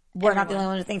 We're not the only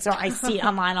one who thinks so. I see it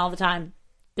online all the time.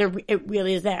 It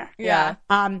really is there. Yeah.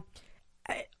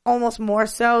 Almost more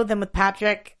so than with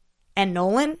Patrick and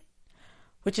Nolan,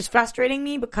 which is frustrating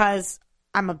me because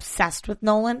I'm obsessed with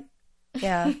Nolan.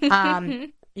 Yeah.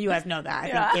 You guys know that.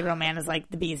 I think Gabriel Mann is like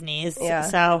the bee's knees. Yeah.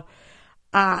 So,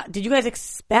 did you guys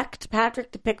expect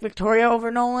Patrick to pick Victoria over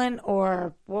Nolan,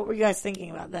 or what were you guys thinking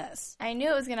about this? I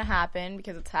knew it was going to happen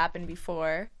because it's happened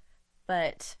before,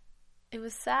 but it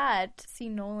was sad to see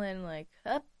Nolan like,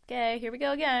 okay, here we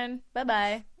go again.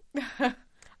 Bye-bye.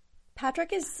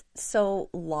 Patrick is so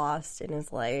lost in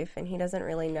his life, and he doesn't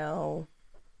really know,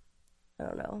 I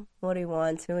don't know, what he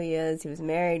wants, who he is. He was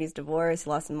married, he's divorced, he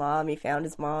lost his mom, he found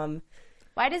his mom.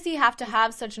 Why does he have to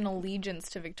have such an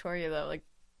allegiance to Victoria, though? Like,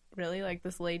 really? Like,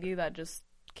 this lady that just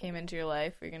came into your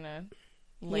life, you're gonna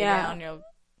lay down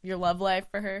your love life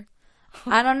for her?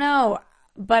 I don't know.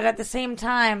 But at the same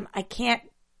time, I can't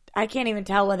even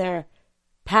tell whether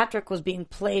Patrick was being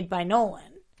played by Nolan.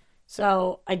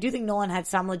 So I do think Nolan had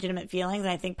some legitimate feelings,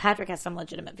 and I think Patrick has some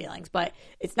legitimate feelings. But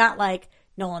it's not like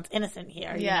Nolan's innocent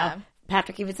here. Yeah. You know?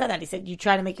 Patrick even said that. He said, you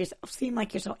try to make yourself seem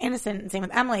like you're so innocent, and same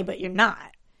with Emily, but you're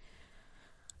not.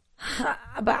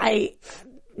 But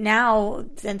now,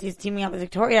 since he's teaming up with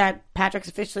Victoria, Patrick's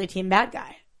officially team bad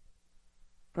guy.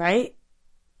 Right?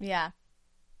 Yeah.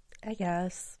 I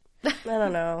guess. I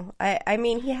don't know. I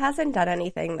mean, he hasn't done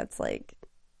anything that's, like,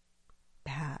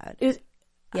 bad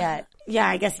yet. Yeah,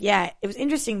 I guess yet. It was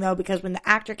interesting, though, because when the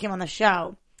actor came on the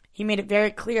show, he made it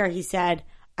very clear. He said,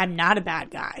 I'm not a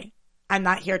bad guy. I'm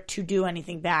not here to do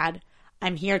anything bad.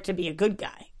 I'm here to be a good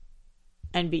guy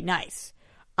and be nice.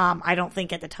 I don't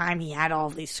think at the time he had all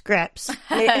of these scripts.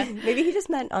 Maybe he just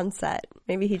meant on set.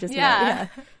 Maybe he just meant,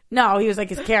 No, he was like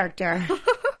his character.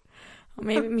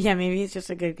 Maybe he's just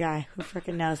a good guy. Who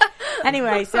freaking knows?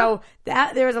 Anyway, so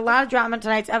there was a lot of drama in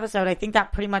tonight's episode. I think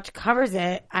that pretty much covers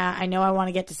it. I know I want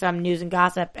to get to some news and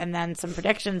gossip and then some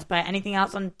predictions, but anything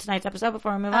else on tonight's episode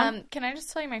before we move on? Can I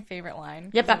just tell you my favorite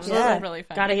line? Yep, absolutely. It was really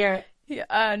funny. Gotta hear it.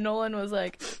 Yeah, Nolan was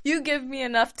like, "You give me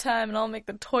enough time, and I'll make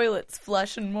the toilets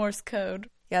flush in Morse code."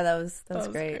 Yeah, that was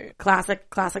great. Classic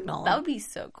Nolan. That would be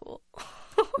so cool.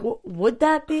 Would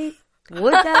that be?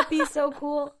 Would that be so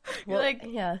cool? You're like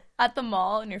at the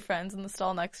mall, and your friend's in the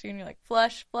stall next to you, and you're like,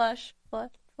 "Flush, flush,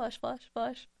 flush, flush, flush,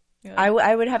 flush." Like,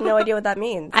 I would have no idea what that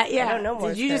means. I don't know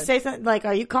Morse Did you code. just say something like,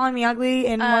 "Are you calling me ugly"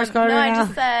 in Morse code right now? No, I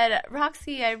just said,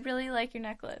 "Roxy, I really like your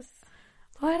necklace."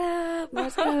 What up,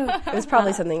 Morse code? It was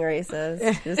probably something racist.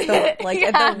 Just at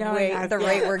the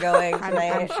rate we're going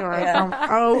tonight. I'm sure. Yeah.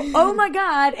 Oh my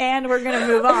God! And we're gonna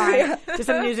move on to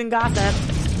some news and gossip.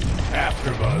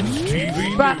 AfterBuzz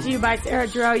TV Brought to you by Sarah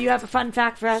Dro. You have a fun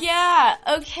fact for us? Yeah.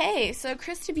 Okay. So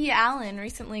Krista B. Allen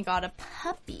recently got a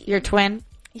puppy. Your twin?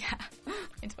 Yeah,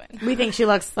 my twin. We think she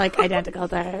looks like identical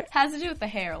to her. Has to do with the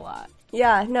hair a lot.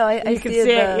 Yeah. No, I you can see it.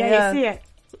 Yeah, you see it.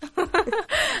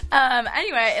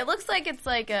 Anyway, it looks like it's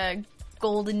like a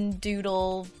golden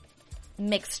doodle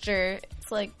mixture.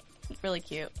 It's like really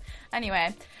cute.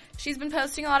 Anyway, she's been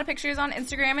posting a lot of pictures on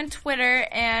Instagram and Twitter,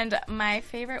 and my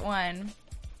favorite one,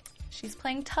 she's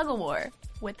playing tug-of-war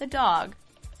with the dog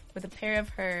with a pair of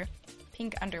her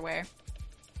pink underwear.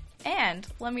 And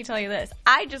let me tell you this,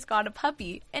 I just got a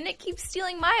puppy, and it keeps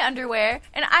stealing my underwear,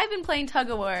 and I've been playing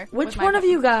tug-of-war. Which one of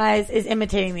you guys is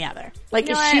imitating the other? Like,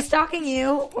 is she stalking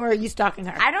you, or are you stalking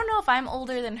her? I don't know if I'm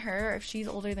older than her, or if she's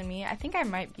older than me. I think I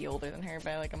might be older than her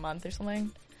by like a month or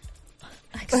something.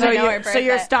 So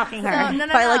you're stalking her. No.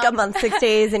 By like a month, 6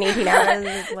 days, and 18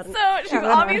 hours. So she's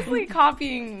obviously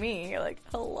copying me. Like,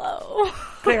 hello.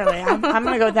 Clearly. I'm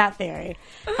going to go with that theory.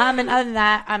 And other than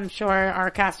that, I'm sure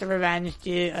our cast of revenge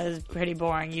is pretty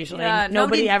boring usually. Yeah,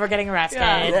 nobody ever getting arrested.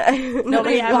 Yeah.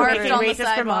 Nobody ever barfed making on the racist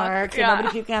sidewalk. remarks. Yeah. Nobody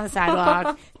puking on the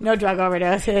sidewalk. No drug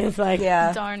overdoses. Like,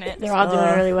 Darn it. they're all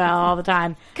doing really well all the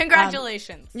time.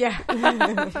 Congratulations. Yeah.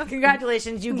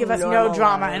 Congratulations. You give us no Normal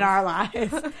drama lives. in our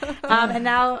lives. And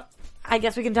now I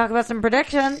guess we can talk about some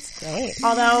predictions. Great.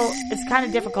 Although it's kind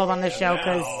of difficult on this show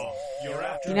because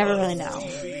you never really know.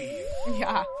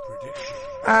 Yeah.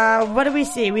 What do we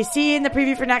see? We see in the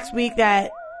preview for next week that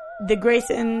the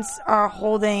Graysons are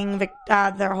holding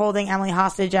they're holding Emily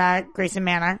hostage at Grayson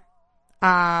Manor.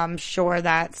 Sure,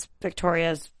 that's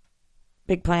Victoria's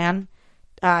big plan.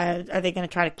 Are they going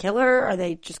to try to kill her? Are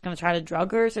they just going to try to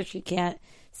drug her so she can't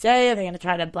say? Are they going to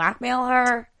try to blackmail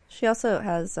her? She also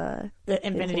has The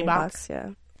Infinity Box.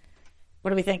 Yeah.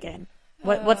 What are we thinking?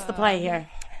 What's the play here?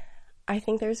 I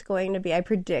think I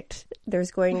predict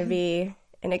there's going to be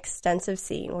an extensive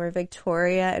scene where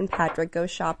Victoria and Patrick go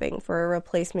shopping for a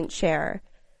replacement chair.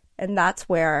 And that's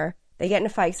where they get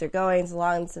into fights. They're going as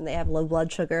long as they have low blood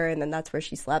sugar. And then that's where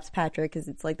she slaps Patrick because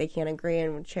it's like they can't agree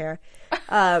on a chair.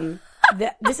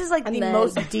 This is like the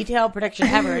most detailed prediction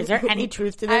ever. Is there any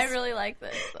truth to this? I really like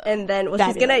this. Though. And then,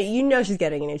 she's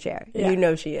getting in a chair. Yeah. You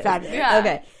know she is. Fabulous. Yeah.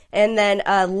 Okay. And then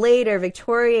later,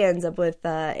 Victoria ends up with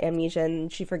amnesia,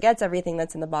 and she forgets everything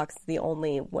that's in the box. It's the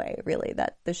only way, really,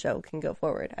 that the show can go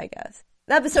forward, I guess.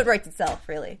 The episode writes itself,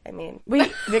 really. I mean...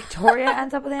 Wait, Victoria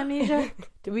ends up with amnesia?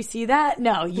 Did we see that?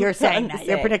 No, you're saying that.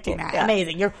 You're predicting that. Yeah.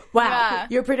 Amazing.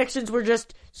 Your predictions were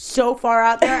just so far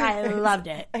out there. I loved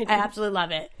it. I absolutely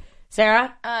love it.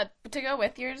 Sarah? To go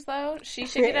with yours, though, she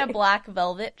should get a black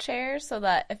velvet chair so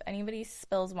that if anybody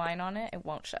spills wine on it, it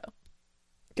won't show.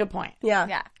 Good point. Yeah.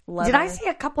 Yeah. Did I see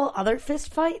a couple other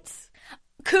fist fights?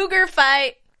 Cougar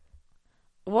fight!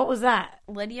 What was that?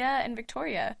 Lydia and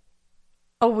Victoria.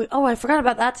 Oh, I forgot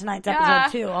about that tonight's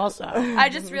episode too. Also, I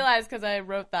just realized because I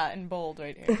wrote that in bold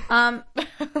right here.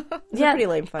 yeah, pretty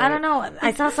lame fight. I don't know.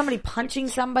 I saw somebody punching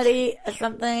somebody or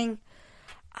something.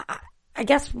 I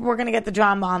guess we're gonna get the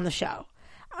drama on the show.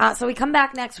 So we come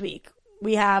back next week.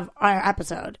 We have our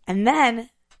episode, and then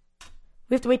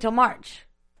we have to wait till March.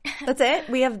 That's it?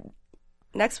 We have...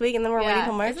 next week, and then we're waiting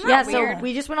till March. Yeah, so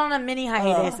we just went on a mini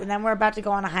hiatus, and then we're about to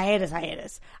go on a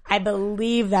hiatus. I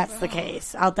believe that's the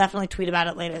case. I'll definitely tweet about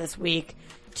it later this week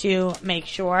to make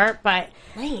sure, but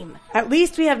lame. At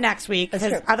least we have next week,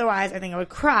 because otherwise I think I would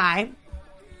cry.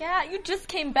 Yeah, you just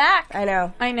came back. I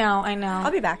know.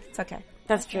 I'll be back. It's okay.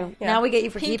 That's true. Yeah. Now we get you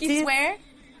for pinky keepsies. swear?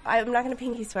 I'm not going to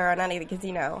pinky swear on anything,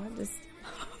 because, just...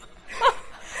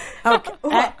 Okay.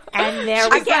 And there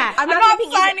we go. I'm not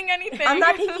signing anything. I'm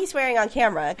not pinky swearing on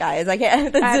camera, guys. I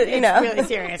can't. It's really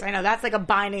serious. I know. That's like a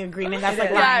binding agreement. That's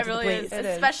like lying to the police.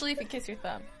 Especially if you kiss your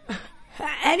thumb.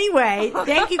 Anyway,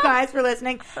 thank you guys for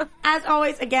listening. As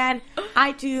always, again,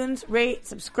 iTunes, rate,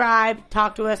 subscribe,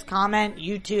 talk to us, comment,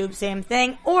 YouTube, same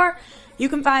thing. Or you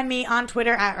can find me on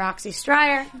Twitter at Roxy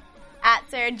Stryer. At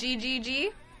Sarah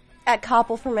GGG. At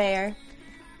Koppel for Mayor.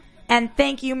 And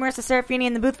thank you, Marissa Serafini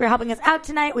in the booth, for helping us out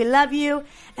tonight. We love you.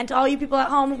 And to all you people at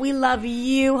home, we love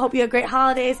you. Hope you have great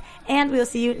holidays. And we'll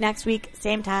see you next week,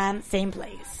 same time, same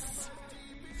place.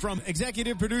 From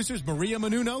executive producers Maria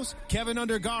Menounos, Kevin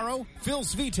Undergaro, Phil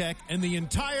Svitek, and the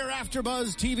entire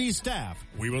AfterBuzz TV staff,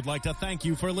 we would like to thank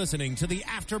you for listening to the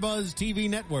AfterBuzz TV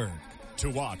network.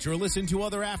 To watch or listen to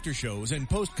other after shows and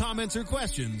post comments or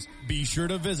questions, be sure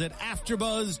to visit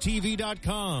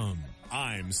AfterBuzzTV.com.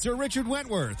 I'm Sir Richard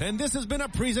Wentworth, and this has been a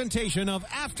presentation of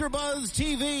AfterBuzz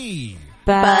TV.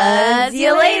 Buzz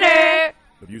you later!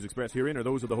 The views expressed herein are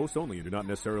those of the hosts only and do not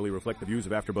necessarily reflect the views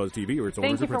of AfterBuzz TV or its owners or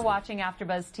principals. Thank you for watching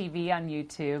AfterBuzz TV on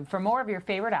YouTube. For more of your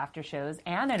favorite after shows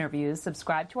and interviews,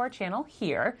 subscribe to our channel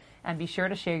here, and be sure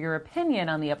to share your opinion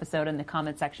on the episode in the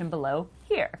comment section below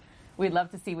here. We'd love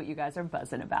to see what you guys are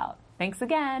buzzing about. Thanks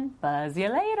again. Buzz you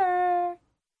later.